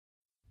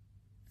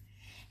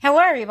Hello,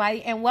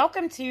 everybody, and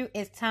welcome to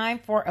It's Time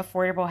for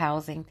Affordable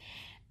Housing.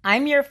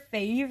 I'm your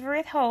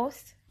favorite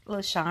host,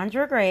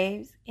 LaShondra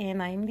Graves,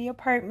 and I'm the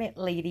apartment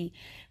lady,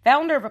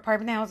 founder of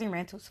Apartment Housing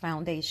Rentals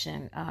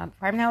Foundation.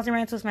 Apartment Housing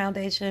Rentals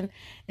Foundation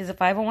is a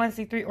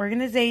 501c3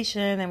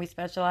 organization, and we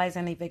specialize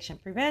in eviction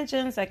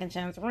prevention, second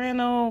chance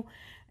rental,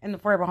 and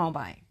affordable home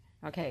buying.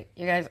 Okay,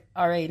 you guys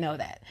already know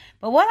that.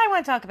 But what I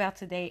want to talk about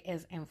today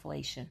is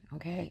inflation,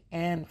 okay?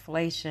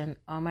 Inflation,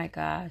 oh my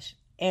gosh.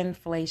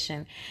 Inflation.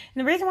 And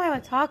the reason why I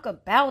want to talk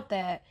about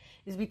that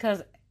is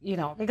because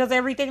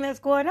everything that's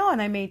going on.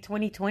 I mean,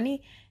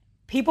 2020,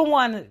 people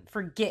want to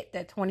forget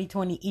that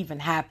 2020 even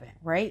happened,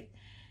 right?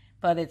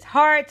 But it's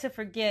hard to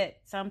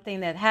forget something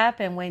that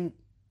happened when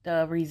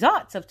the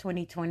results of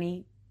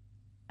 2020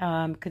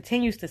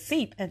 continues to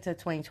seep into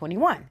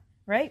 2021,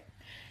 right?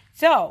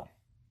 So,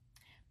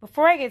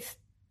 before I get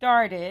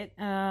started,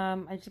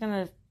 I'm just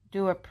going to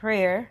do a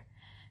prayer.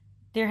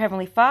 Dear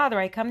Heavenly Father,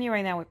 I come to you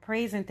right now with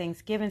praise and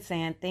thanksgiving,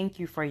 saying thank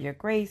you for your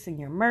grace and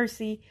your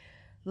mercy,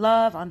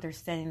 love,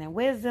 understanding, and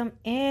wisdom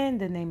in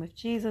the name of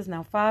Jesus.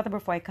 Now, Father,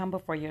 before I come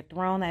before your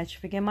throne, I ask you to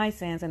forgive my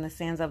sins and the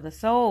sins of the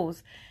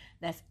souls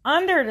that's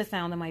under the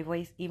sound of my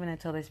voice, even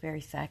until this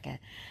very second.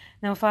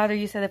 Now, Father,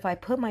 you said if I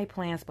put my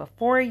plans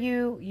before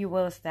you, you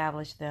will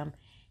establish them.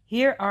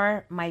 Here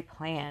are my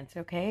plans,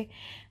 okay?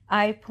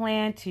 I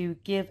plan to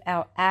give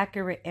out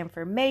accurate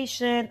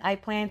information. I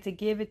plan to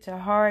give it to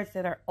hearts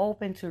that are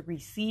open to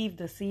receive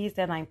the seeds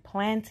that I'm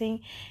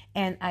planting,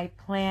 and I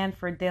plan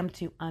for them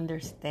to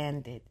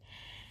understand it.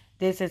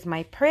 This is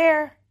my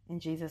prayer. In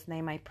Jesus'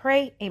 name I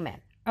pray.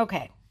 Amen.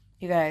 Okay,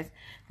 you guys,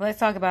 let's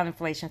talk about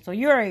inflation. So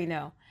you already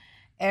know,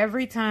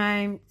 every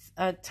time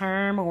a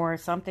term or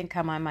something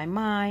come on my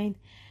mind,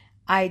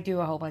 I do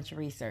a whole bunch of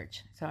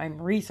research. So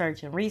I'm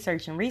researching.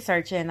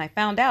 And I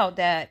found out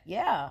that,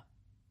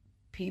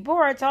 people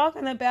are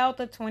talking about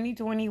the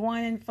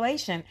 2021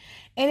 inflation.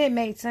 And it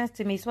made sense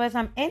to me. So as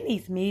I'm in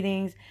these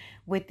meetings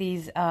with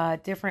these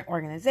different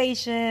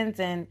organizations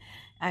and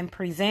I'm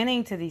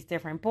presenting to these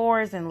different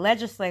boards and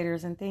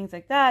legislators and things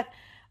like that,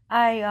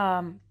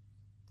 I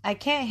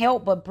can't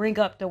help but bring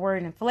up the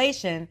word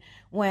inflation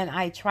when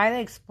I try to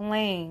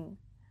explain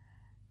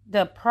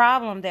the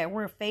problem that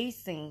we're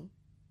facing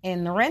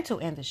in the rental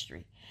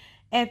industry.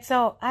 And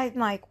so I'm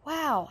like,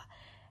 wow,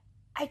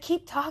 I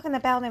keep talking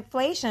about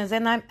inflations,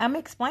 and I'm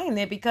explaining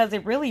it because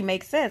it really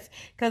makes sense.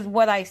 Because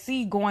what I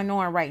see going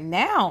on right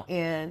now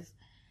is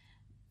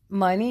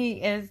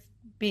money is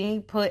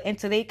being put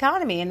into the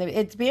economy, and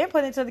it's being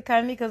put into the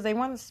economy because they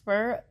want to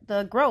spur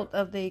the growth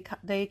of the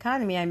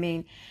economy. I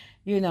mean,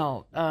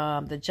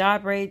 the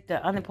job rate,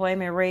 the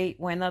unemployment rate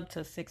went up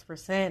to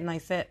 6%.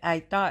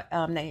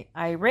 And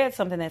I read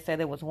something that said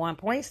it was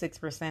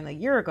 1.6% a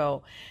year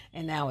ago,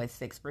 and now it's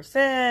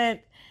 6%.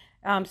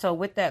 So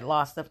with that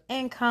loss of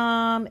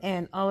income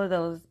and all of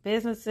those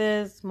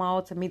businesses,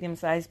 small to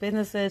medium-sized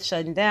businesses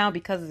shutting down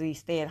because of these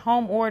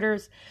stay-at-home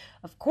orders,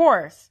 of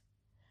course,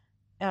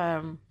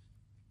 the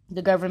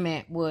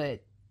government would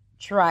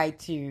try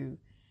to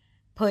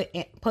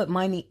put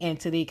money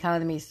into the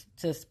economy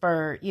to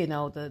spur,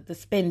 the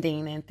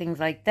spending and things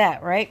like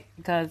that, right?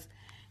 Because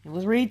it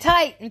was really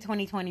tight in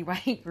 2020,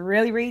 right?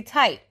 Really, really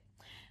tight.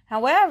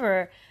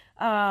 However,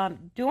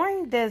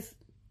 during this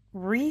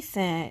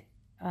recent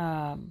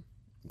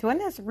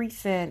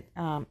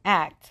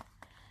act,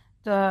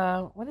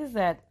 the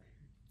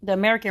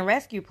American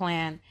Rescue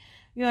Plan,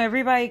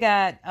 everybody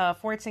got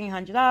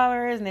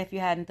 $1,400, and if you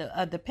had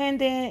a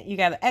dependent, you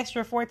got an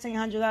extra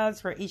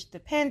 $1,400 for each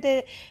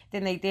dependent.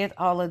 Then they did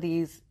all of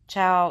these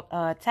child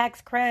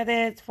tax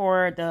credits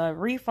for the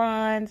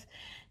refunds,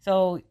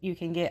 so you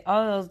can get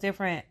all those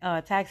different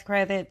tax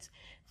credits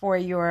for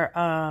your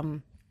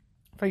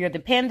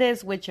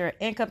dependents with your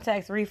income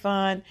tax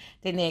refund.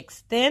 Then they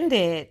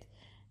extended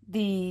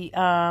the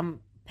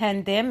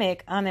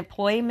pandemic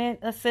unemployment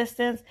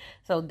assistance,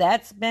 so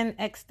that's been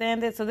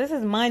extended. So this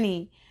is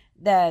money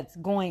that's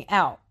going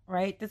out,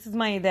 right? This is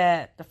money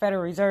that the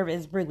Federal Reserve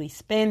is really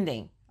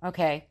spending,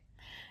 okay?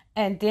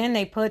 And then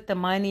they put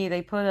another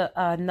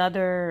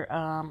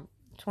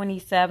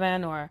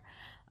 27 or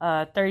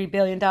 $30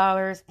 billion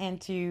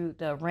into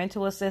the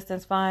rental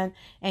assistance fund.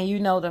 And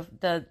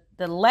the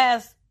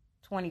last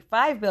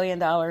 $25 billion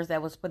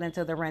that was put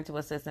into the rental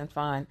assistance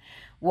fund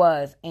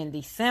was in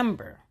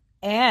December.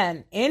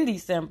 And in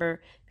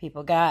December,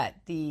 people got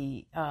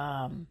the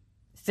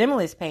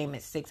stimulus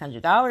payment,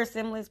 $600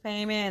 stimulus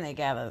payment. They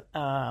got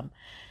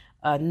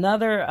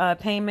another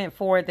payment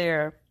for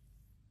their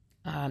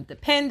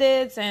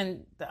dependents,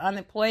 and the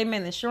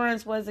unemployment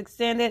insurance was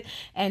extended.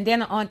 And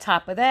then on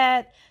top of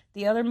that,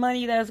 the other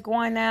money that's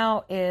going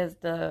out is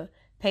the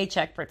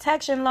paycheck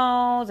protection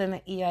loans and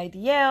the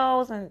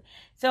EIDLs. And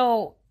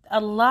so a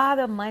lot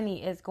of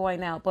money is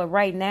going out. But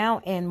right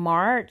now in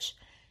March,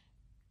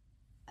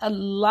 a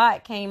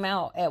lot came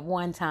out at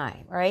one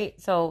time, right?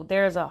 So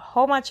there's a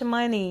whole bunch of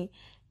money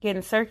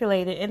getting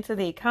circulated into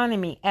the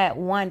economy at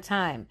one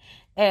time.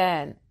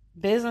 And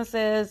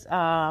businesses,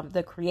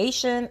 the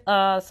creation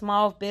of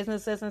small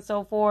businesses and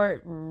so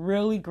forth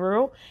really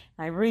grew.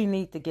 I really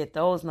need to get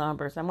those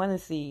numbers. I want to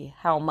see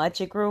how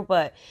much it grew,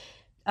 but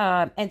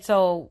and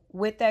so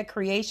with that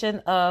creation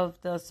of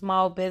the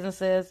small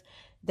businesses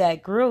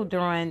that grew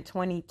during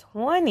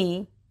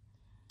 2020,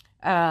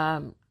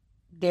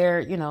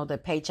 the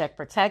Paycheck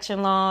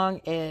Protection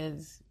Loan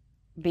is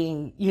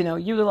being,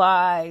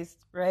 utilized,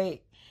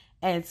 right?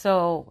 And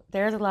so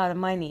there's a lot of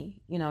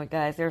money,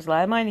 guys, there's a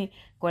lot of money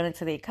going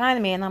into the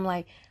economy. And I'm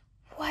like,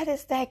 what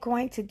is that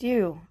going to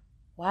do?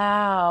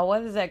 Wow,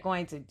 what is that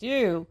going to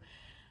do?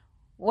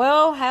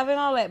 Well, having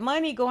all that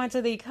money go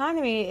into the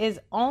economy is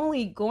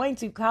only going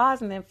to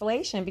cause an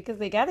inflation because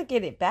they got to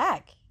get it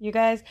back. You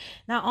guys,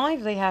 not only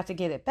do they have to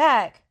get it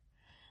back,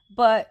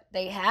 but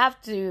they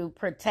have to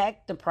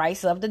protect the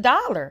price of the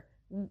dollar.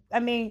 I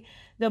mean,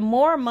 the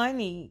more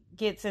money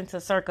gets into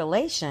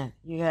circulation,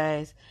 you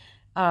guys,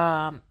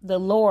 the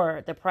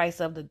lower the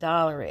price of the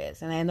dollar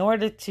is. And in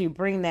order to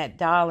bring that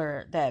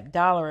dollar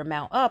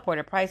amount up, or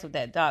the price of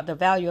that the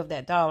value of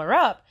that dollar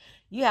up,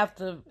 you have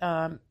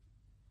to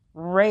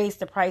raise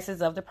the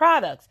prices of the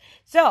products.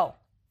 So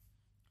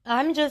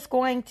I'm just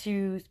going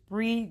to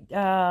read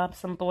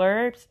some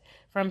blurbs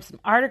from some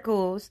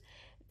articles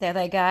that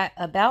I got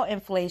about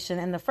inflation.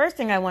 And the first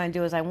thing I want to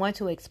do is I want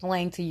to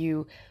explain to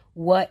you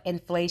what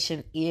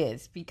inflation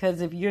is,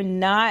 because if you're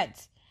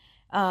not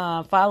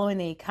following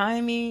the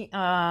economy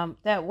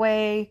that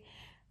way,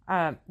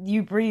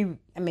 you breathe,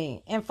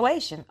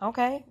 inflation.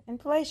 Okay,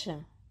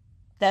 inflation.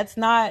 That's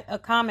not a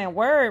common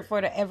word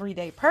for the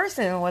everyday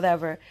person or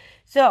whatever.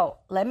 So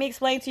let me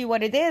explain to you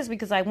what it is,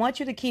 because I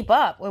want you to keep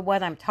up with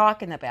what I'm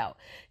talking about.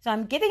 So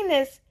I'm getting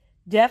this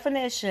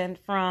definition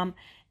from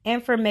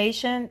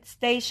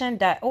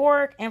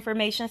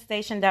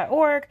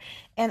informationstation.org,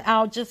 and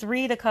I'll just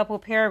read a couple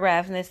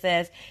paragraphs. And it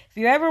says, if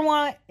you ever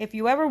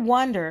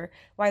wonder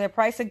why the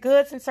price of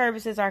goods and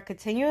services are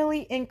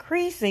continually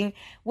increasing,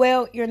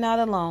 well, you're not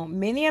alone.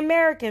 Many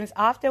Americans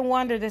often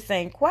wonder the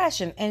same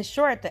question. In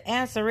short, the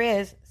answer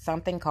is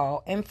something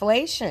called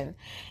inflation.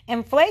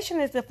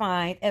 Inflation is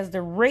defined as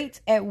the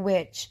rate at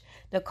which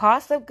the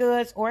cost of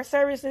goods or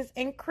services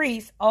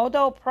increase.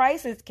 Although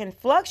prices can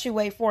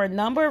fluctuate for a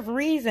number of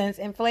reasons,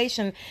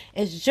 inflation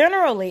is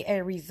generally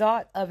a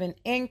result of an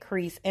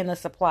increase in the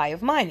supply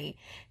of money,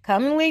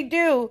 commonly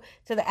due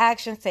to the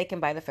actions taken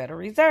by the Federal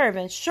Reserve.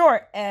 In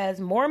short, as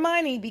more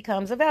money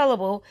becomes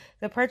available,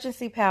 the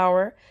purchasing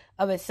power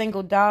of a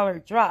single dollar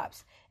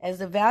drops. As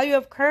the value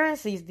of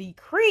currencies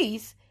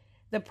decrease,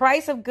 the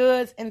price of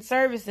goods and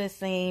services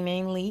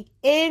seemingly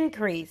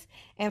increase.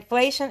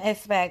 Inflation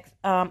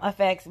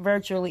affects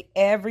virtually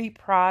every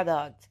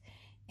product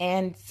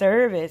and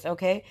service,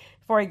 okay?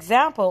 For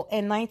example,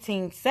 in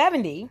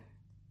 1970,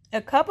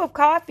 a cup of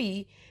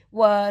coffee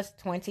was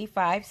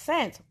 25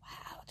 cents.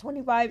 Wow,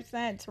 25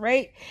 cents,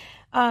 right?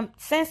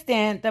 Since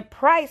then, the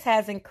price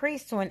has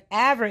increased to an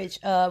average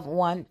of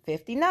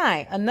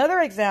 $1.59. Another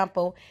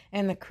example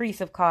is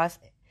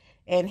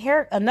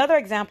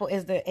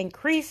the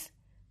increase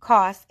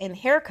cost in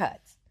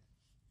haircuts.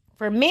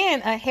 For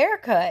men, a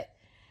haircut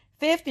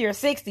 50 or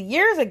 60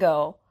 years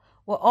ago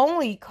will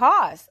only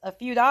cost a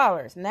few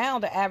dollars. Now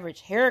the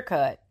average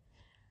haircut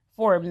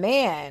for a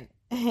man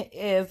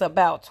is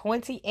about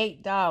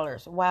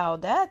 $28. Wow,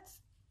 I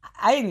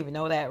didn't even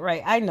know that,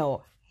 right? I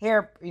know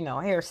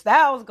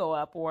hairstyles go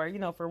up, or,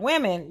 for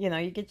women,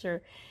 you get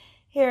your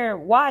hair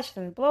washed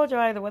and blow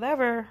dried or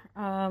whatever.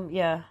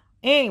 Yeah.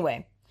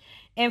 Anyway,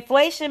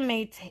 inflation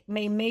may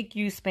make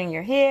you spin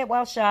your head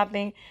while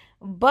shopping,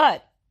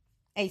 but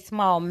a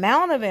small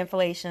amount of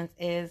inflation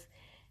is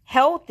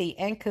healthy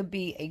and could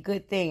be a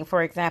good thing.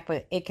 For example,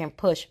 it can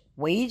push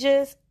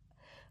wages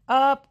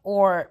up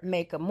or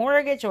make a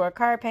mortgage or a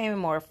car payment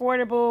more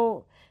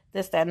affordable,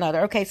 this, that, and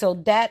other. Okay, so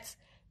that's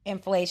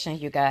inflation,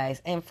 you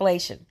guys.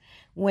 Inflation.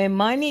 When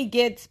money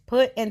gets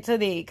put into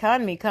the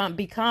economy,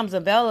 becomes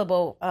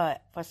available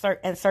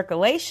in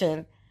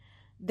circulation,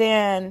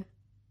 then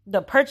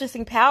the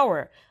purchasing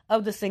power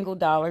of the single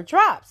dollar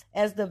drops.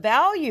 As the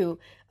value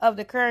of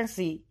the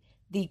currency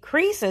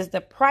decreases,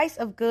 the price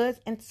of goods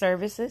and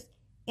services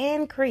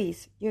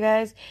increase, you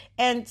guys.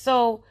 And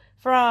so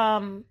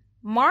from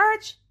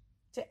March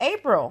to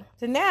April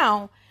to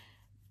now,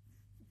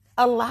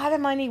 a lot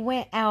of money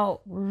went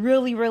out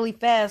really, really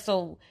fast.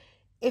 So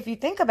if you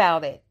think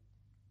about it,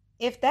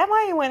 if that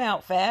money went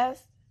out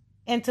fast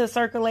into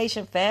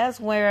circulation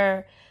fast,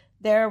 where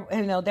there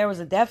was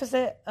a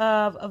deficit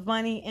of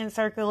money in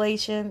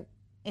circulation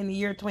in the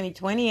year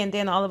 2020, and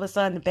then all of a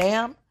sudden,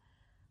 bam,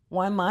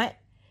 1 month,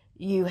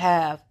 you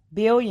have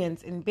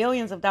billions and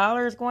billions of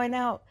dollars going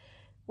out.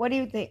 What do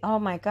you think? Oh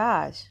my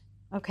gosh.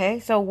 Okay,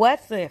 so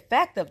what's the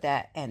effect of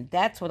that? And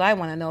that's what I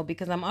want to know,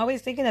 because I'm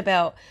always thinking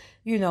about,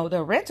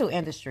 the rental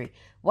industry.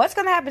 What's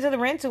going to happen to the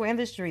rental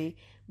industry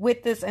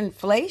with this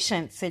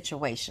inflation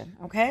situation?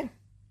 Okay,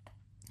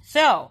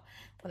 so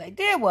what I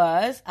did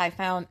was I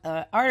found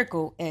an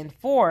article in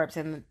Forbes,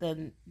 and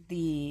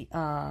the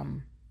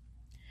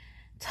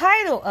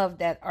title of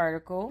that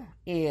article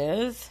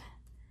is,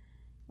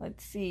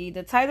 let's see.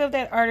 The title of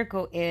that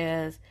article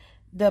is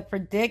the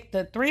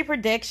three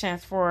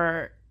predictions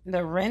for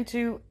the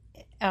rental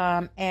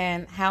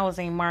and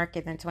housing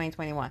market in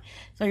 2021.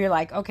 So you're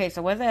like, okay,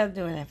 so what does that have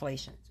to do with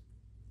inflation?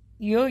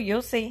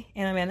 You'll see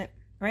in a minute,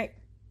 right?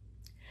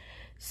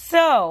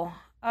 So,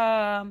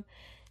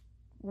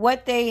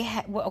 what they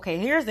okay,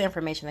 here's the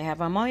information they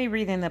have. I'm only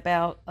reading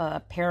about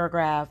a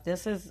paragraph.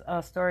 This is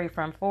a story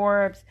from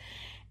Forbes.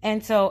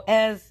 And so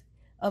as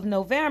of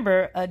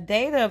November,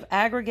 data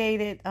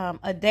aggregated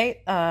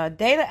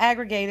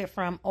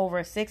from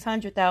over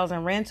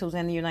 600,000 rentals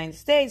in the United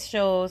States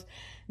shows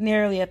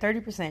nearly a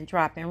 30%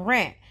 drop in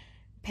rent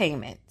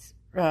payments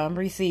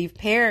received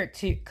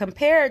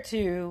compared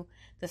to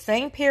the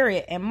same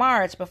period in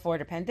March before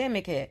the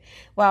pandemic hit.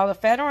 While the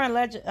federal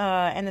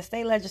and the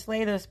state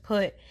legislators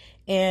put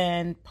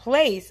in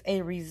place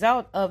a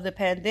result of the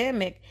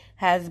pandemic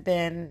while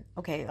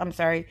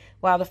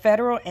the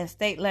federal and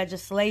state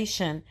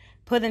legislation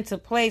put into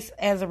place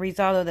as a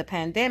result of the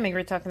pandemic,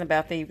 we're talking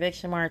about the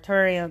eviction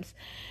moratoriums,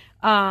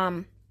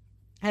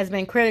 has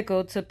been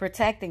critical to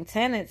protecting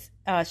tenants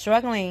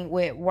struggling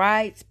with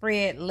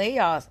widespread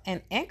layoffs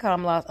and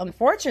income loss.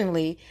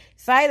 Unfortunately,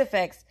 side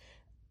effects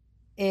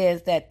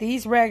is that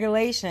these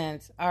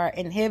regulations are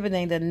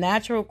inhibiting the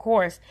natural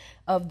course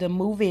of the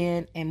move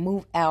in and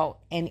move out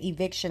and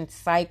eviction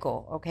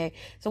cycle. Okay,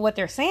 so what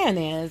they're saying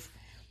is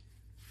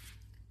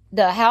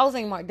the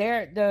housing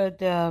market,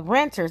 the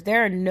renters,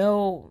 there are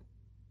no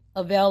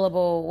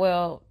available.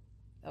 Well,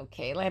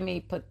 okay, let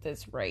me put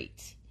this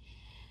right.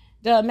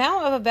 The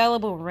amount of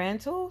available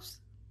rentals,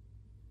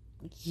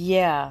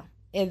 yeah,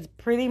 is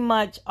pretty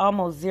much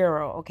almost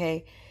zero.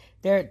 Okay,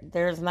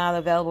 there's not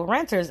available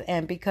renters,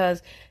 and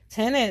because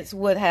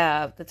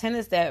the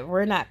tenants that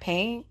were not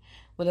paying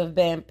would have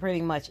been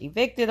pretty much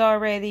evicted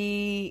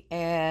already,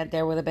 and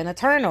there would have been a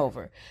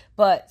turnover.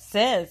 But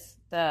since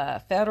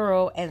the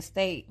federal and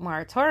state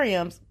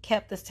moratoriums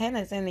kept the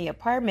tenants in the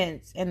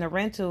apartments and the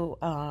rental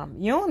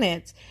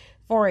units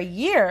for a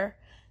year,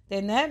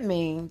 then that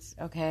means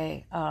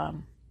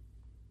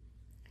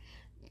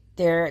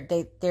there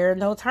are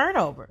no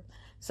turnover.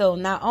 So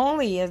not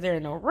only is there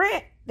no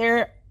rent,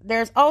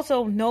 there's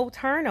also no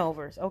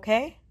turnovers.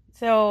 Okay,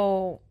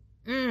 so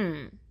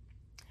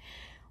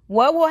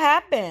what will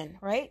happen,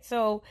 right?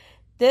 So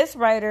this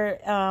writer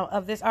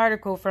of this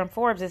article from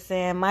Forbes is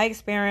saying, my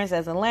experience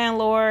as a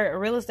landlord, a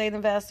real estate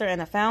investor,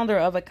 and a founder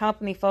of a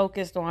company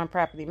focused on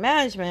property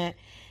management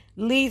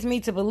leads me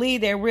to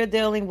believe that we're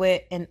dealing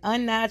with an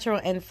unnatural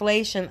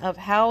inflation of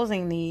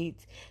housing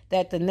needs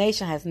that the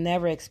nation has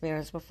never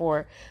experienced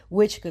before,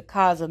 which could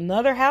cause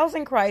another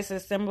housing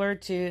crisis similar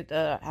to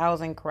the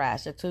housing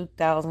crash, the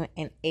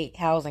 2008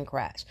 housing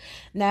crash.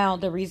 Now,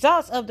 the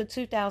results of the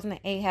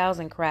 2008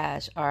 housing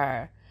crash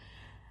are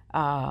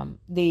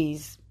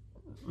these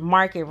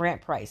market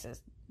rent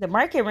prices. The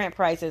market rent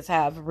prices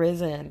have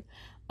risen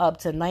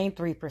up to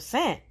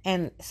 93%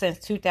 and since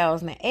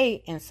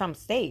 2008 in some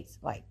states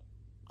like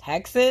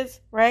Texas,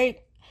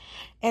 right?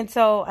 And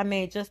so, I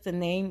mean, just to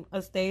name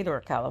a state, or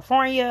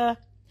California,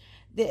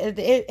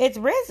 it's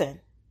risen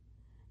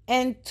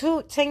in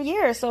 10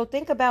 years. So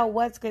think about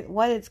what's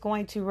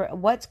going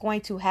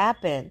to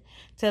happen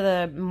to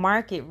the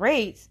market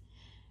rates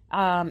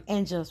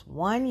in just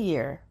 1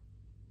 year.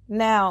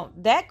 Now,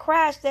 that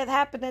crash that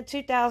happened in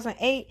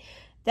 2008,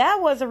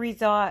 that was a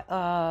result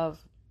of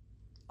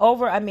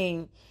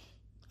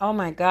oh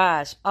my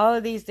gosh, all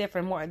of these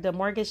different the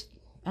mortgage.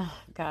 Oh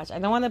gosh, I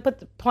don't want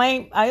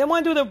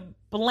to do the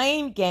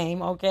blame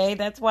game, okay?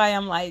 That's why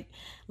I'm like,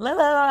 la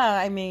la la.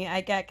 I mean,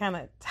 I got kind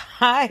of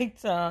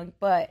tongue,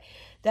 but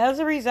that was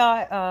a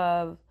result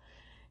of,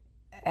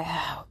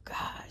 oh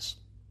gosh,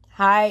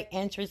 high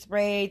interest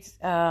rates.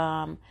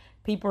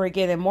 People were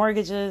getting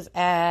mortgages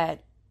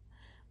at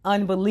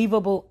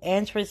unbelievable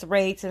interest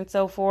rates and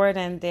so forth,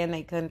 and then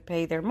they couldn't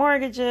pay their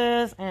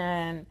mortgages,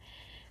 and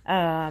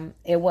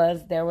there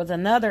was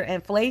another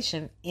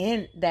inflation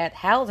in that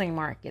housing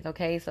market.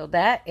 Okay, so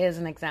that is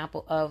an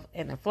example of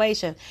an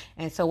inflation.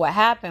 And so what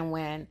happened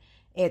when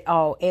it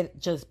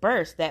just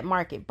burst, that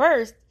market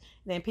burst,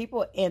 then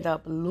people end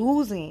up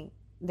losing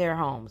their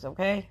homes.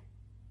 Okay,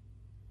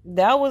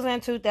 that was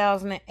in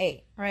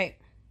 2008, right?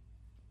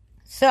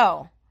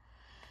 So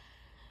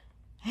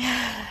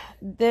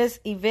this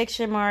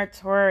eviction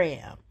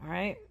moratorium,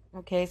 right?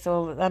 Okay,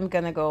 so I'm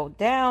going to go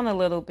down a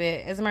little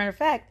bit. As a matter of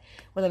fact,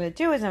 what I'm going to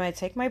do is I'm going to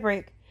take my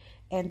break,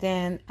 and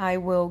then I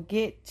will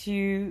get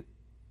to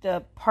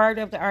the part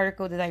of the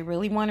article that I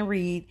really want to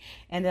read.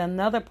 And then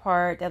another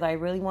part that I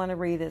really want to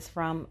read is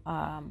from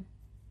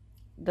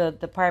the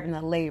Department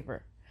of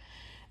Labor.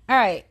 All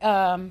right.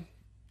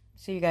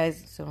 See you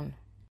guys soon.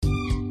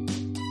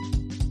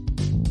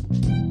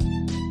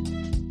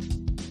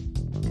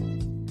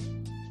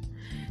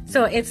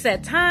 So it's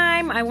that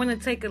time. I want to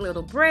take a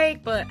little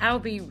break, but I'll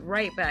be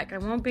right back. I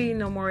won't be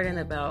no more than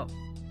about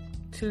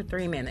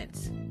 2-3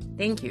 minutes.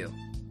 Thank you.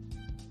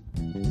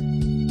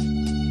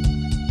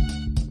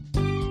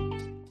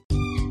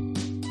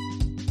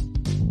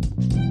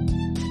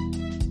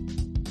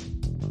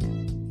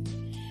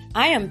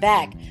 I am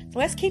back. So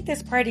let's keep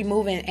this party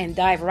moving and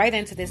dive right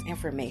into this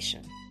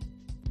information.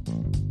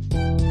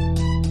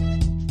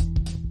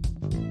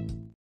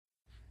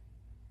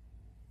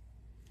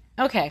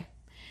 Okay,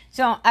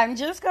 so I'm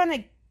just going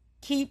to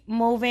keep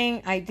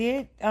moving. I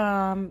did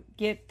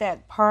get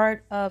that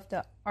part of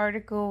the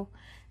article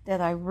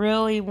that I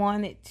really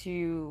wanted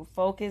to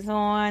focus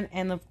on.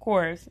 And of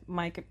course,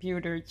 my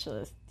computer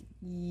just,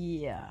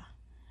 yeah.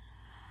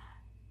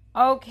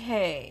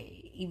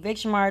 Okay,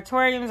 eviction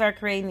moratoriums are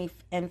creating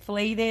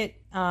inflated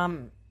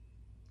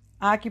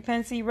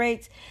occupancy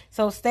rates.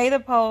 So state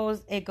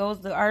imposed,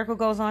 the article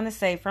goes on to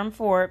say from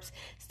Forbes,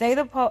 state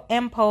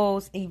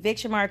imposed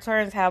eviction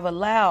moratoriums have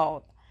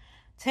allowed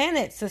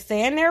tenants to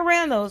stay in their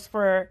rentals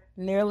for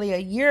nearly a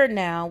year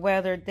now,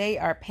 whether they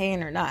are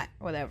paying or not,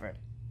 whatever.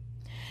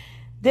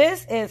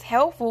 This is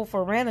helpful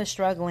for renters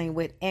struggling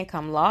with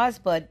income loss,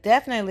 but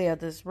definitely a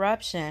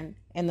disruption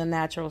in the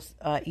natural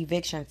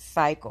eviction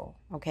cycle.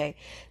 Okay,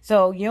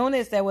 so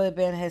units that would have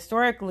been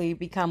historically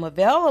become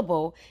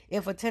available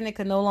if a tenant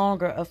could no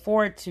longer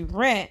afford to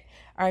rent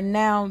are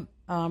now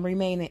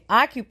remaining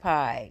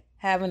occupied,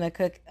 having a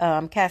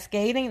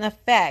cascading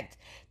effect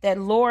that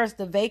lowers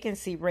the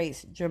vacancy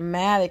rates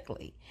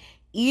dramatically.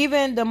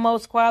 Even the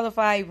most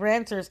qualified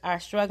renters are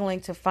struggling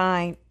to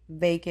find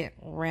vacant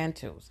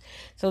rentals.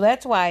 So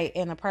that's why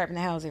in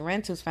Apartment Housing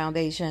Rentals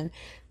Foundation,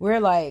 we're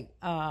like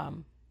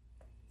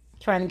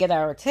trying to get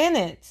our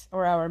tenants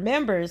or our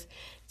members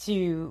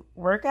to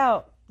work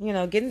out,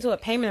 get into a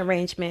payment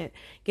arrangement,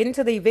 get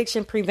into the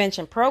eviction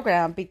prevention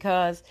program,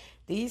 because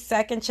these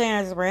second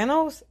chance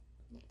rentals,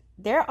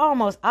 they're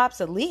almost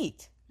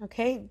obsolete.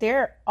 Okay,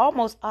 they're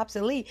almost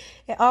obsolete.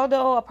 And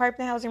although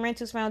Apartment Housing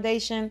Rentals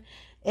Foundation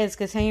is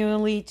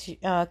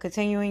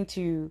continuing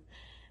to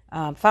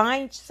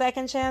find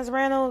second chance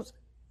rentals,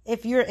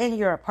 if you're in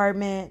your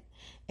apartment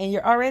and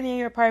you're already in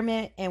your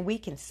apartment and we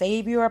can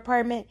save your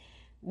apartment,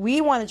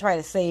 we want to try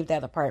to save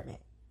that apartment,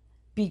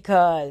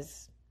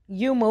 because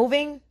you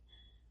moving,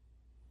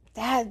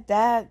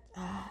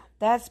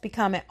 that's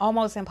becoming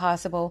almost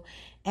impossible.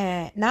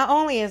 And not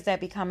only is that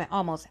becoming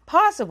almost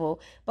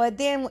impossible, but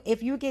then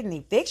if you get an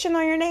eviction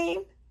on your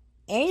name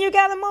and you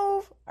gotta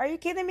move, are you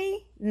kidding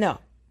me? No.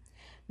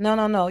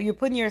 You're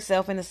putting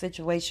yourself in a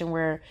situation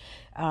where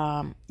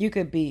you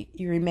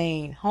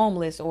remain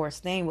homeless or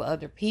staying with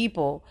other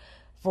people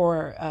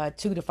for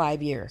 2 to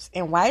 5 years.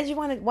 And why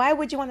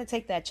would you want to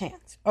take that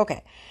chance?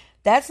 Okay,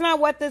 that's not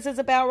what this is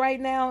about right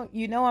now.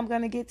 I'm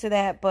going to get to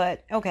that,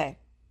 but okay.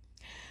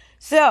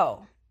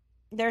 So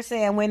they're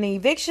saying when the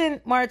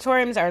eviction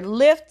moratoriums are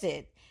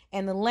lifted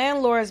and the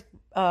landlords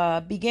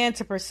begin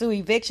to pursue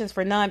evictions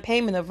for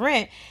non-payment of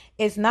rent,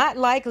 it's not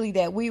likely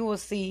that we will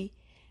see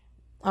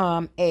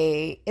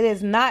it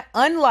is not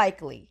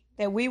unlikely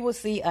that we will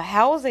see a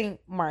housing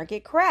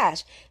market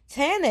crash.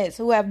 Tenants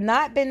who have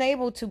not been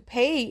able to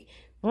pay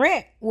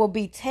rent will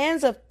be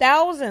tens of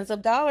thousands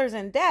of dollars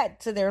in debt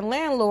to their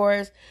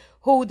landlords,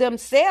 who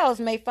themselves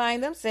may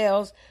find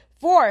themselves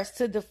forced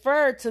to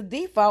defer to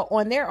default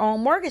on their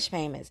own mortgage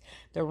payments.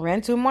 The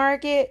rental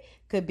market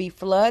could be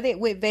flooded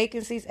with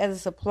vacancies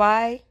as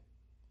supply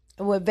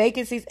of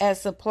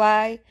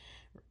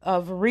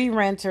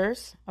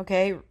re-renters.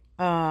 Okay.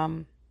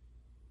 Sorry,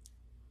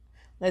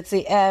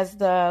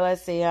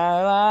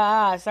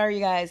 you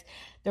guys.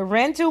 The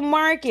rental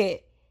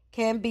market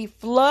can be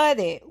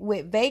flooded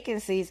with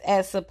vacancies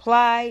as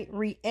supply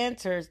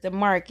re-enters the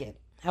market.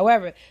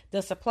 However,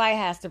 the supply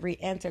has to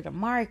re-enter the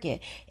market.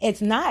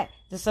 It's not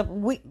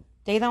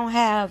they don't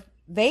have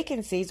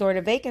vacancies, or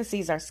the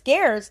vacancies are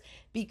scarce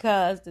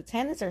because the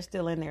tenants are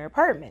still in their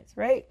apartments,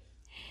 right?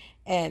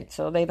 And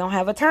so they don't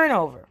have a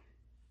turnover.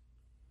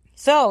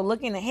 So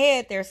looking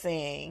ahead, they're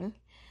saying,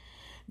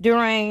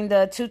 during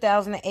the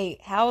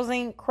 2008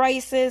 housing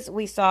crisis,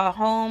 we saw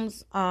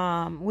homes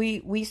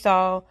lose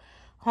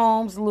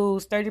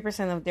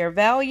 30% of their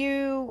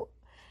value,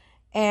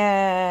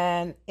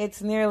 and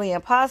it's nearly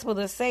impossible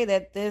to say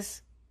that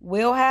this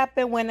will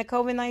happen when the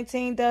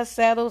COVID-19 dust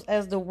settles,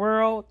 as the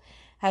world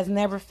has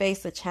never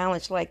faced a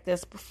challenge like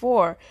this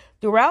before.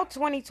 Throughout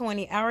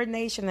 2020, our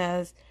nation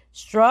has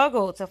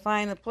struggled to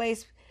find a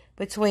place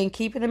between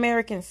keeping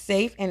Americans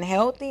safe and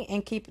healthy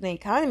and keeping the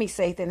economy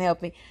safe and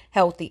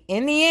healthy.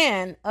 In the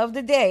end of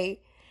the day,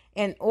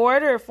 in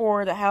order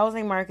for the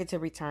housing market to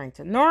return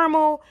to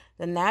normal,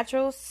 the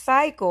natural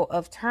cycle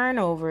of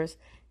turnovers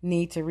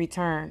need to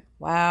return.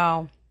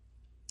 Wow.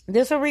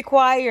 This will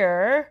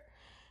require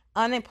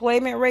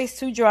unemployment rates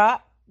to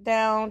drop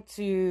down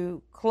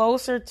to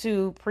closer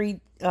to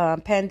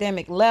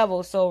pre-pandemic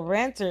levels, so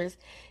renters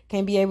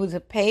can be able to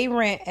pay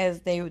rent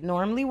as they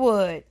normally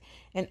would.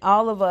 And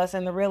all of us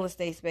in the real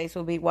estate space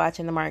will be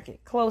watching the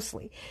market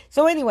closely.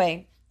 So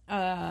anyway,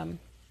 you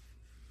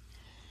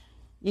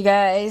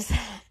guys,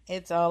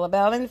 it's all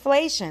about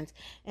inflation.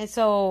 And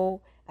so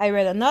I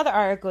read another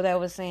article that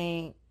was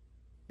saying,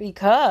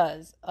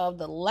 because of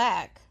the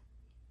lack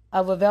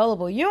of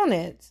available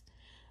units,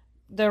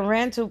 the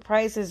rental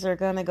prices are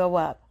going to go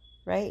up,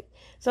 right?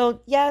 So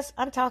yes,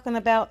 I'm talking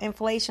about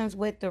inflations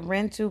with the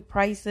rental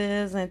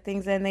prices and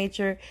things of that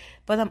nature,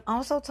 but I'm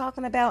also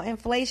talking about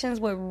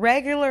inflations with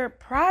regular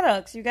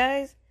products, you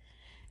guys.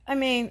 I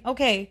mean,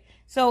 okay,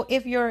 so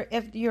if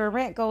your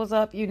rent goes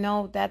up,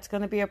 that's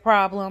going to be a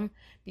problem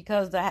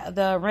because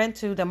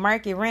the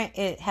market rent,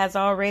 it has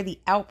already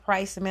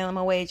outpriced the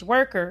minimum wage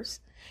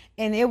workers,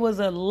 and it was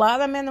a lot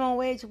of minimum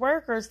wage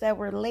workers that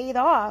were laid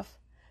off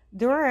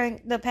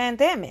during the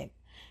pandemic.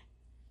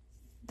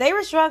 They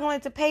were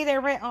struggling to pay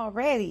their rent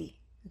already,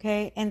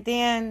 okay, and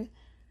then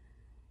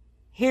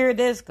here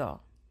this go.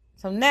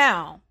 So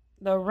now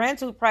the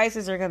rental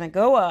prices are going to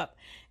go up.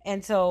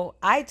 And so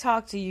I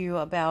talked to you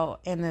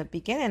about, in the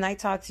beginning, I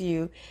talked to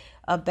you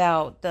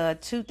about the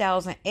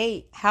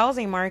 2008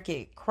 housing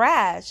market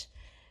crash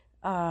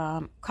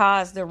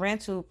caused the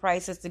rental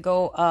prices to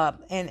go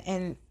up. And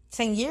in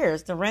 10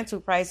 years, the rental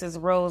prices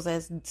rose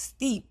as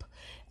steep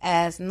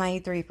as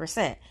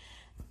 93%.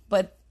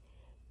 But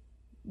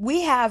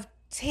we have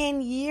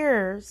 10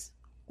 years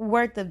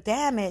worth of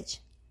damage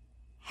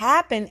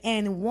happen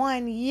in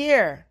 1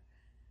 year.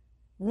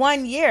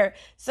 1 year.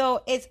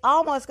 So it's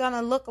almost going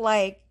to look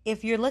like,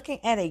 if you're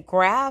looking at a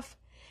graph,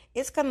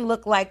 it's going to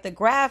look like the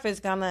graph is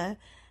going to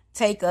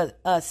take a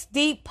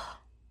steep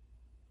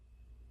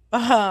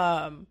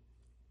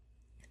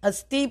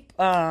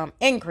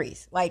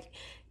increase. Like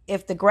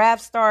if the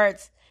graph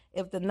starts,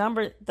 if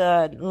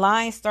the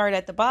lines start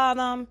at the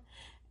bottom,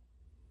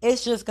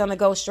 it's just going to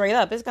go straight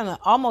up. It's going to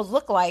almost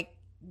look like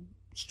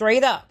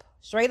straight up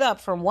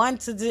from 1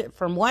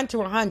 to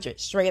 100,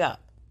 straight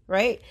up,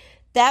 right?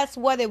 That's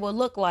what it would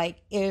look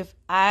like if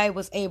I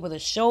was able to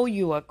show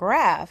you a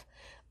graph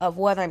of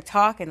what I'm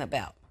talking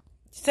about.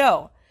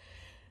 So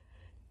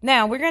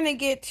now we're going to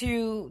get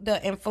to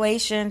the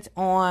inflation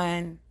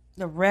on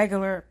the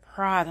regular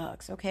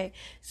products. Okay.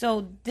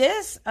 So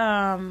this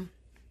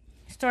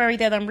story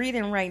that I'm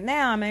reading right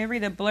now, I'm going to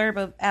read a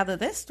blurb out of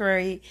this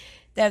story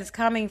that is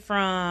coming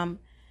from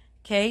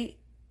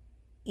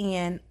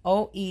KNOEMA.com,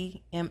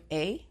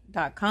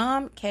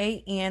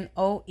 KNOEMA.com,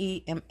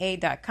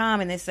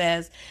 and it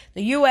says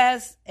the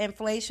U.S.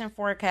 inflation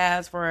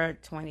forecast for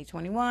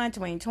 2021,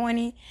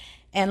 2020,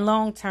 and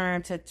long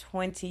term to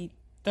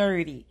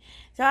 2030.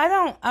 So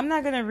I'm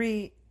not going to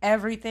read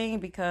everything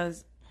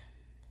because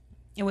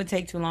it would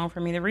take too long for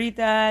me to read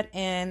that,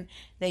 and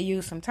they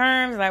use some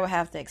terms that I would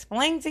have to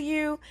explain to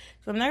you.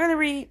 So I'm not going to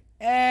read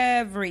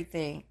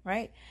everything,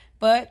 right?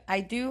 But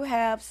I do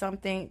have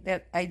something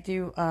that I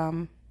do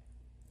a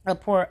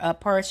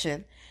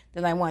portion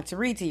that I want to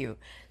read to you.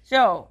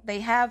 So they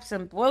have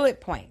some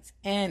bullet points,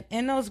 and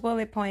in those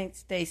bullet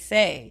points they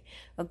say,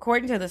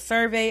 according to the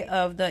survey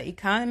of The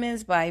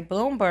Economist by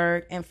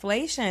Bloomberg,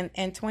 inflation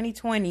in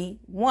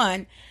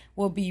 2021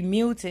 will be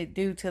muted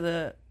due to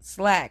the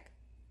slack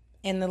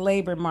in the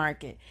labor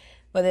market.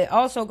 But it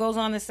also goes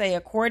on to say,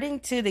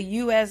 according to the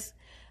U.S.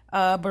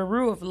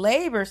 Bureau of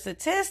Labor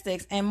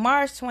Statistics, in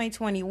March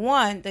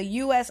 2021, the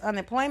U.S.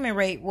 unemployment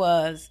rate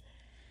was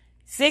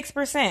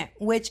 6%,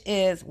 which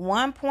is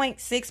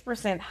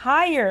 1.6%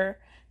 higher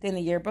than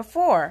the year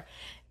before.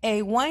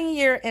 A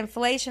 1-year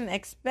inflation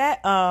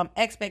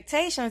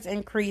expectations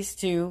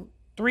increased to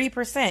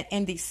 3%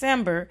 in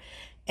December,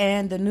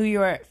 and the New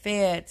York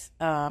Fed's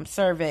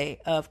survey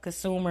of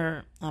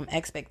consumer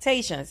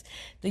expectations.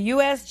 The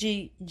U.S.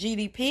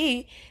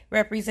 GDP,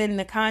 representing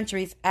the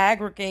country's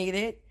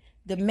aggregated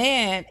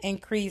demand,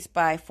 increased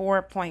by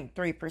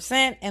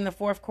 4.3% in the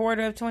fourth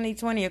quarter of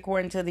 2020,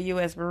 according to the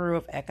U.S. Bureau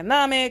of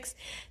Economics.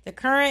 The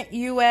current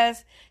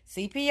U.S.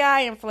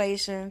 CPI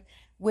inflation,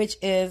 which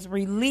is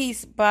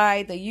released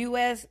by the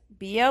U.S.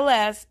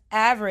 BLS,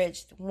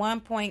 averaged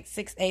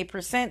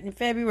 1.68% in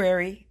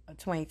February of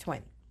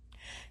 2020.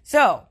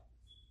 So,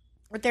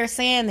 what they're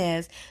saying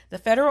is the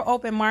Federal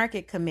Open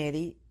Market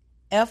Committee,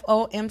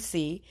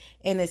 FOMC,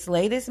 in its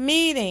latest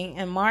meeting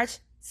in March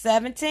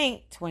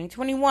 17,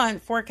 2021,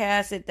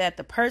 forecasted that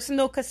the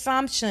personal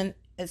consumption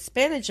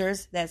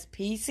expenditures, that's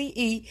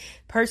PCE,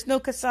 personal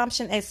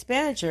consumption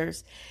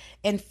expenditures,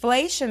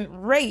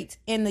 inflation rate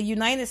in the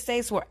United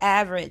States will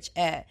average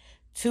at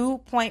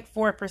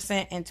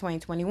 2.4% in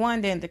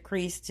 2021, then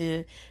decrease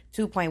to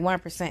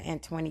 2.1% in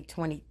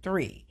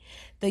 2023.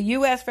 The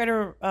U.S.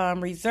 Federal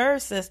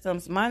Reserve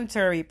System's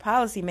monetary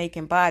policy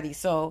making body.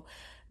 So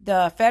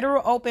the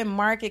Federal Open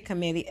Market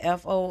Committee,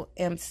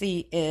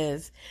 FOMC,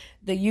 is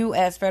the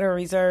U.S. Federal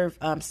Reserve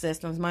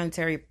System's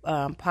monetary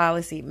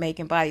policy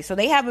making body. So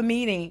they have a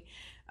meeting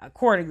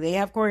quarterly. They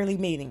have quarterly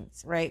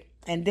meetings, right?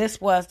 And this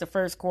was the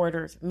first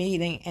quarter's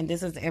meeting, and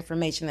this is the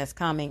information that's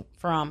coming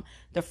from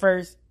the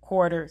first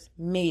quarter's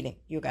meeting,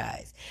 you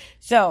guys.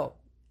 So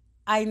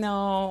I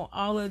know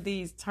all of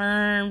these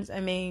terms. I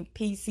mean,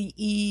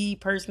 PCE,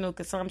 personal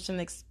consumption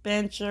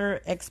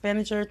expenditure,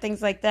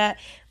 things like that.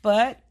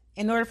 But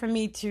in order for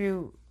me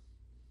to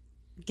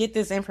get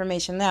this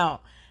information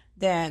out,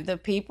 then the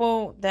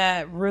people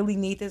that really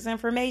need this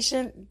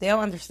information, they'll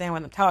understand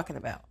what I'm talking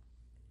about.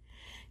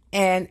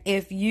 And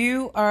if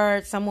you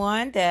are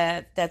someone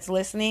that's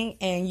listening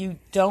and you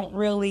don't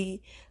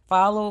really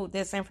follow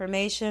this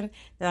information,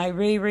 then I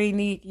really, really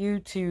need you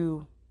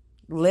to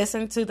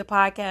listen to the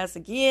podcast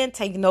again,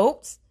 take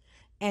notes,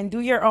 and do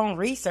your own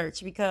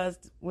research, because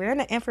we're in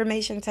an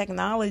information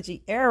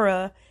technology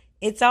era.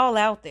 It's all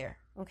out there,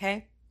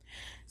 okay?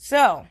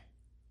 So,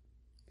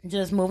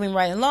 just moving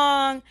right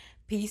along,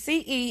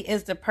 PCE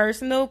is the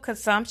personal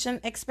consumption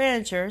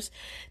expenditures.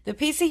 The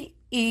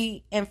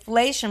PCE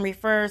inflation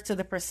refers to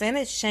the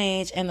percentage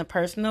change in the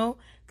personal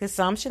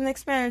consumption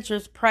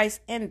expenditures price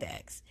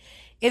index.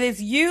 It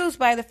is used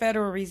by the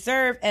Federal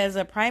Reserve as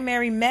a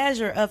primary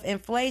measure of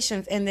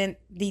inflation and then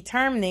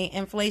determining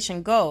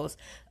inflation goals.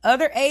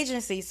 Other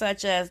agencies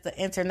such as the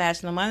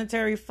International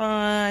Monetary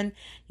Fund,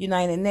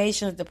 United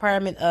Nations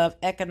Department of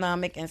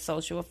Economic and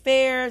Social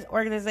Affairs,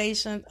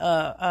 Organization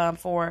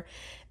for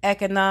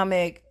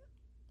Economic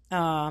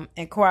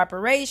and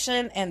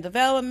Cooperation and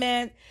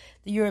Development,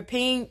 the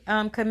European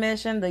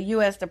Commission, the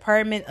U.S.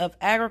 Department of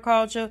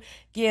Agriculture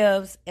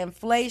gives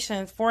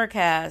inflation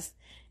forecasts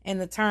in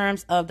the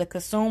terms of the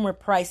Consumer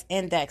Price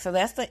Index. So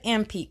that's the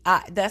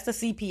MPI, that's the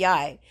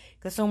CPI,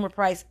 Consumer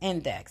Price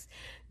Index.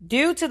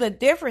 Due to the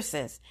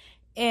differences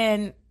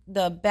in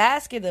the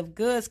basket of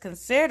goods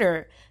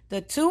considered, the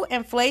two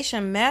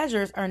inflation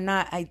measures are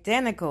not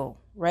identical,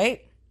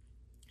 right?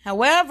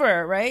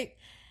 However, right,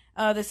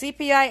 the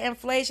CPI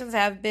inflations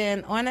have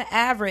been on an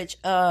average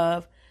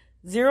of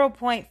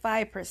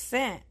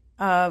 0.5%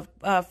 of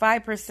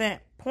 5%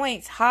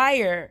 points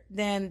higher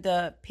than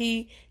the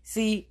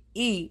PCE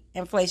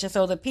inflation.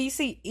 So the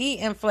PCE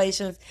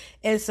inflation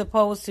is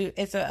supposed to,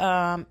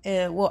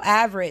 it will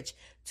average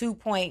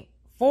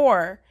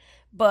 2.4,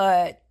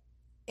 but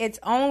it's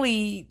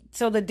only,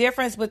 so the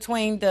difference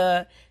between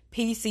the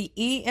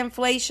PCE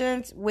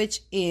inflations,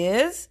 which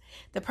is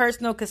the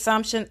personal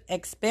consumption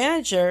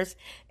expenditures,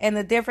 and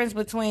the difference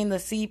between the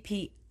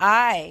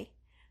CPI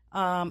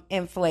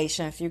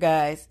inflations, you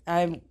guys,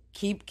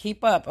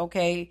 keep up,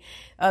 okay?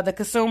 The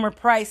Consumer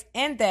Price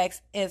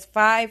Index is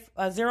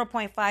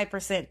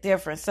 0.5%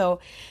 difference. So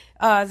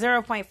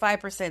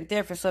 0.5%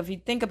 difference. So if you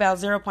think about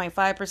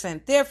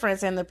 0.5%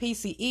 difference, and the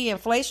PCE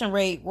inflation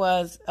rate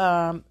was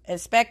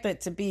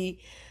expected to be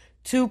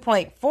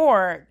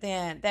 2.4,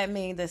 then that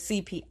means the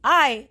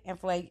CPI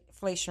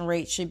inflation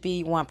rate should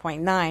be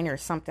 1.9 or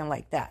something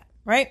like that,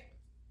 right?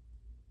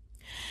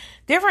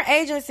 Different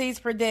agencies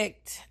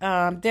predict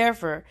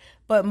differ,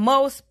 but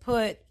most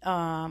put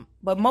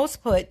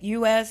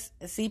U.S.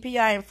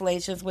 CPI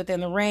inflations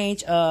within the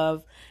range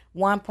of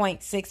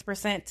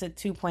 1.6% to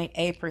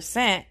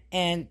 2.8%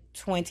 in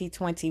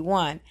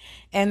 2021,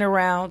 and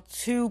around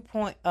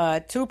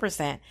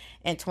 2%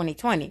 in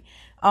 2020.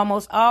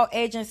 Almost all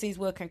agencies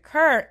will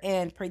concur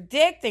in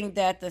predicting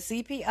that the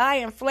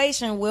CPI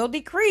inflation will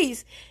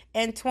decrease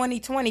in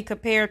 2020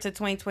 compared to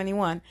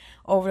 2021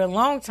 over the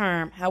long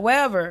term.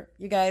 However,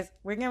 you guys,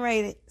 we're getting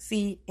ready to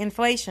see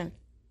inflation.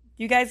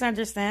 You guys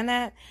understand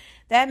that?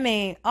 That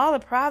means all the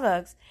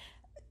products,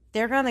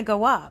 they're going to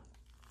go up.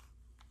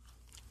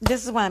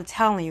 This is what I'm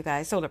telling you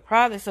guys. So the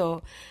products,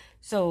 so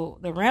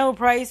the rental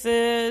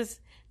prices,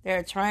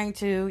 they're trying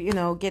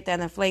to, get that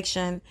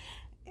inflation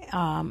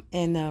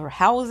in the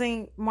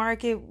housing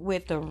market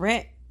with the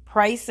rent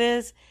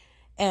prices.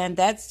 And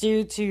that's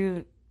due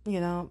to,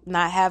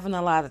 not having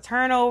a lot of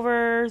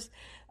turnovers.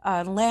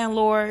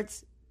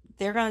 Landlords,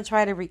 they're going to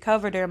try to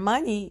recover their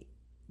money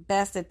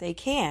best that they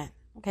can.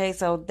 Okay,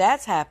 so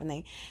that's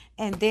happening.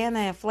 And then the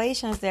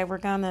inflations that we're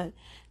going to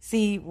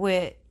see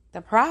with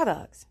the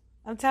products.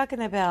 I'm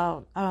talking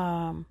about,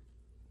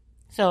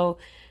 so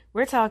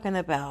we're talking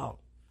about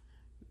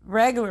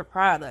regular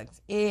products,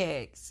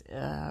 eggs,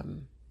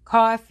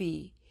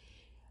 coffee,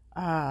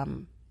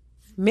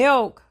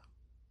 milk,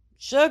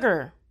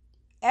 sugar.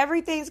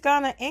 Everything's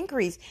going to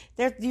increase.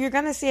 You're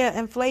going to see an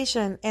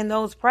inflation in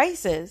those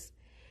prices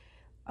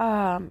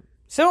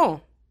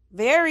soon.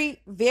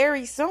 Very,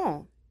 very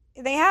soon.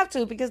 They have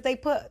to, because they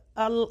put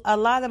a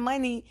lot of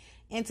money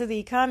into the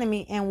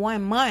economy in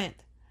 1 month,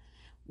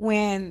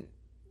 when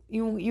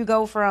you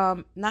go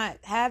from not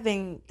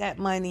having that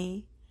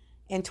money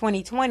in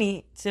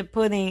 2020 to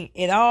putting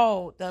it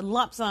all, the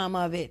lump sum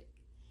of it,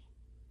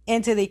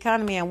 into the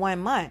economy in 1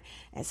 month.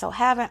 And so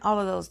having all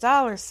of those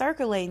dollars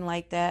circulating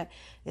like that,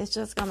 it's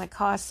just going to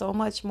cost so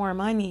much more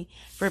money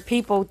for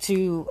people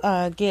to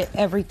get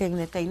everything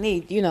that they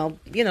need.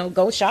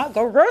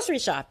 Go grocery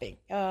shopping.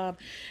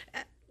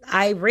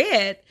 I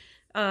read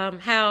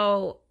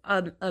how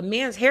a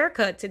men's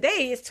haircut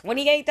today is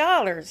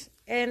 $28,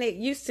 and it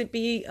used to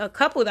be a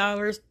couple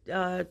dollars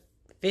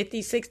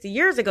 50, 60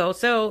 years ago.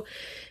 So,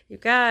 you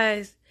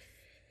guys,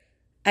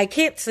 I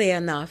can't say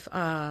enough.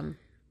 I'm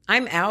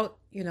out.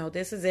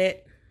 This is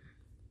it.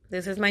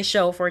 This is my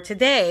show for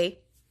today.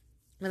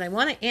 But I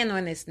want to end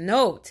on this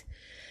note.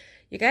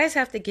 You guys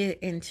have to get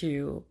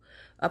into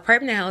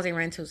Apartment Housing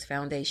Rentals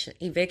Foundation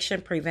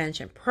Eviction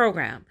Prevention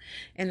Program.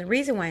 And the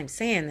reason why I'm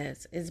saying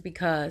this is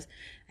because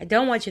I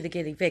don't want you to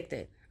get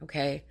evicted,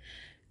 okay?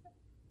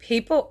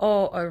 People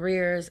owe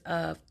arrears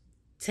of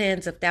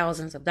tens of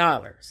thousands of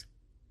dollars.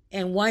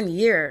 in 1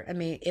 year, I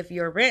mean, if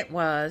your rent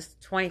was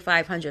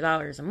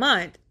 $2,500 a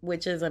month,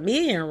 which is a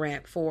median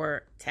rent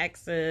for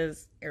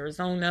Texas,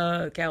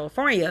 Arizona,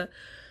 California,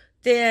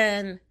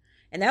 then,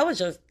 and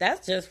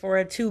that's just for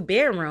a 2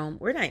 bedroom.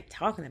 We're not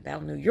talking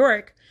about New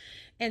York.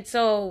 And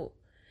so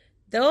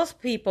those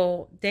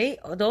people,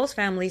 those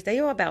families,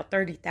 they owe about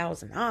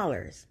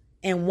 $30,000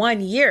 in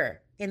 1 year.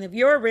 And if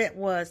your rent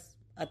was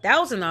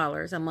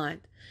 $1,000 a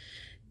month,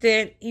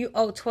 then you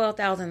owe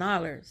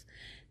 $12,000.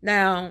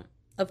 Now,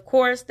 of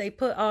course, they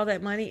put all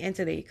that money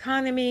into the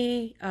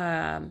economy,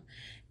 and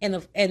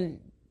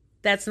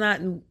that's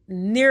not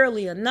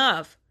nearly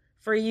enough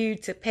for you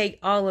to pay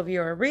all of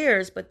your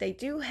arrears, but they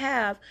do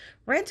have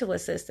rental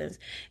assistance.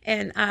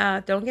 And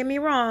don't get me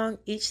wrong,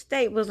 each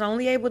state was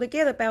only able to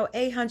get about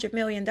 $800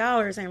 million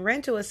in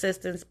rental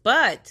assistance,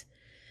 but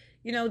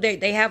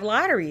they have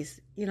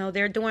lotteries.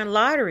 They're doing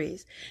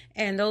lotteries,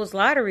 and those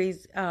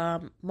lotteries,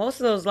 most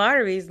of those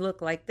lotteries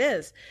look like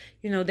this.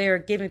 They're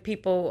giving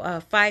people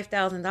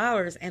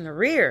 $5,000 in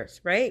arrears,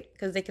 right?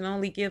 Because they can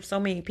only give so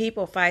many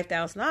people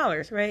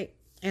 $5,000, right?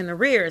 In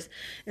arrears.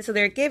 And so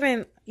they're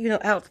giving,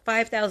 out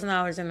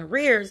 $5,000 in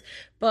arrears.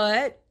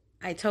 But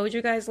I told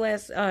you guys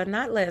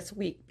not last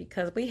week,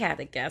 because we had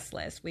a guest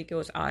last week. It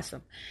was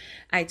awesome.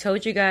 I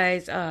told you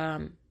guys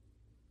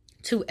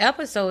 2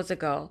 episodes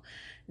ago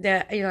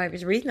that, I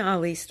was reading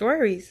all these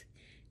stories,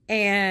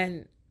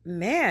 and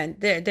man,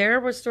 there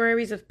were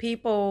stories of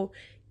people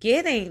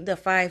getting the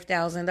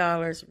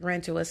 $5,000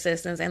 rental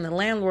assistance, and the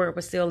landlord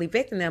was still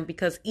evicting them,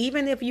 because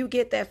even if you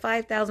get that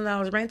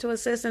 $5,000 rental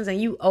assistance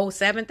and you owe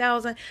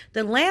 $7,000,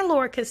 the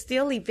landlord could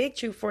still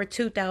evict you for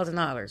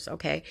 $2,000.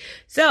 Okay,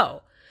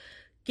 so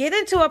get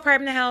into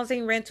Apartment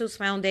Housing Rentals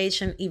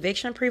Foundation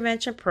Eviction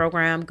Prevention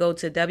Program. Go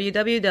to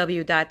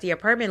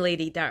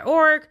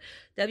www.theapartmentlady.org,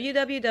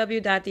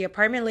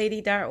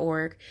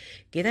 www.theapartmentlady.org.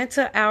 Get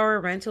into our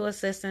rental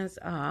assistance,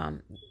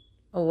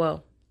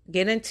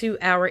 get into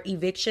our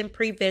eviction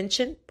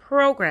prevention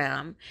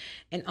program.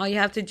 And all you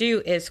have to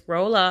do is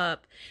scroll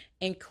up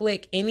and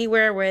click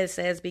anywhere where it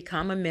says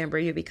become a member.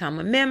 You become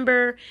a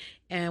member,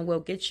 and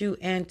we'll get you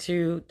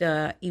into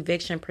the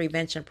eviction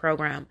prevention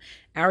program.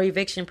 Our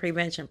eviction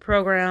prevention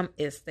program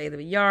is state of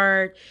the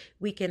art.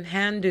 We can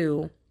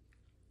handle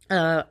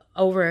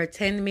over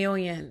 10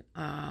 million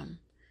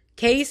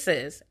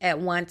cases at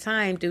one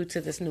time due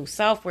to this new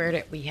software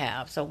that we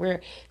have. So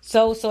we're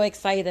so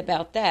excited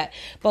about that.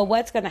 But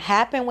what's going to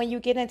happen when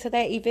you get into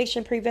that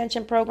eviction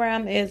prevention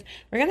program is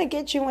we're going to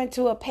get you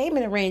into a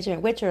payment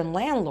arrangement with your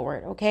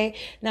landlord. Okay.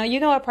 Now,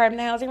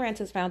 Apartment Housing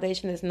Rentals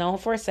Foundation is known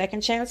for second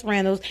chance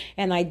rentals.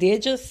 And I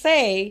did just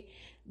say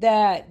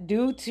that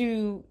due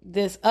to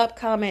this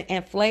upcoming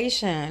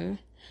inflation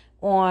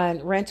on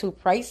rental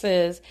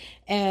prices,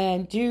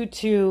 and due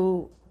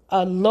to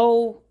a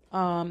low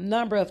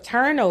number of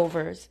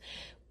turnovers,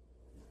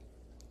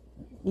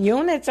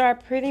 units are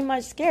pretty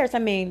much scarce. I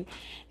mean,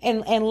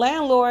 and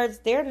landlords,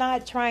 they're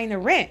not trying to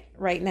rent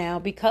right now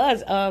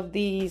because of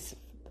these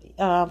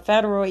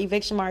federal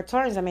eviction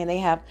moratoriums. I mean, they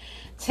have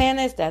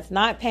tenants that's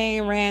not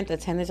paying rent. The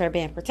tenants are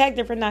being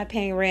protected for not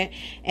paying rent,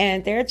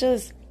 and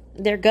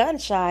they're gun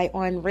shy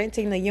on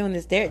renting the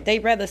units. They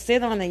rather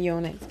sit on the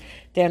units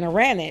than to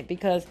rent it,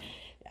 because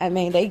I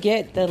mean,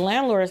 the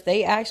landlords,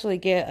 they actually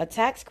get a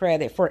tax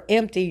credit for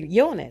empty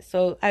units.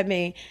 So, I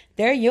mean,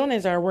 their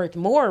units are worth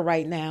more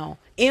right now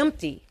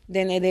empty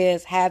than it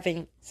is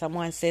having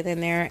someone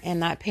sitting there and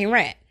not pay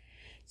rent.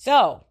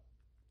 So,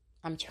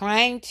 I'm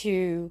trying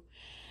to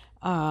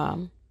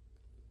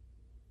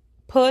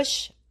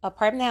push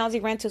Apartment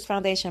Housing Rentals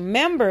Foundation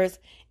members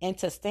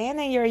into staying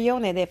in your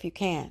unit if you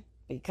can,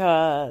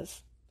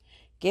 because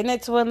getting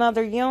into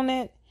another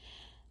unit,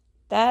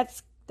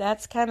 that's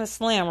kind of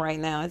slim right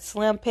now. It's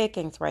slim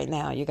pickings right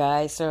now, you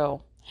guys.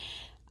 So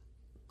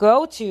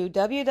go to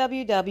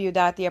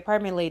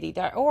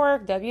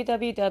www.theapartmentlady.org,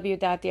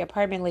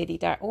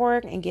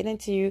 www.theapartmentlady.org, and get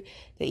into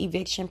the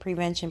eviction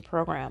prevention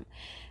program.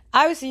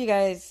 I will see you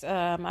guys.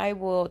 I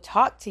will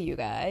talk to you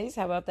guys.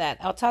 How about that?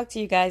 I'll talk to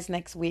you guys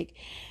next week.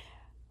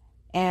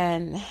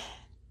 And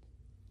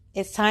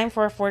it's time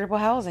for affordable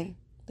housing.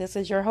 This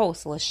is your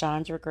host,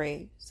 LaShondra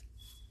Graves.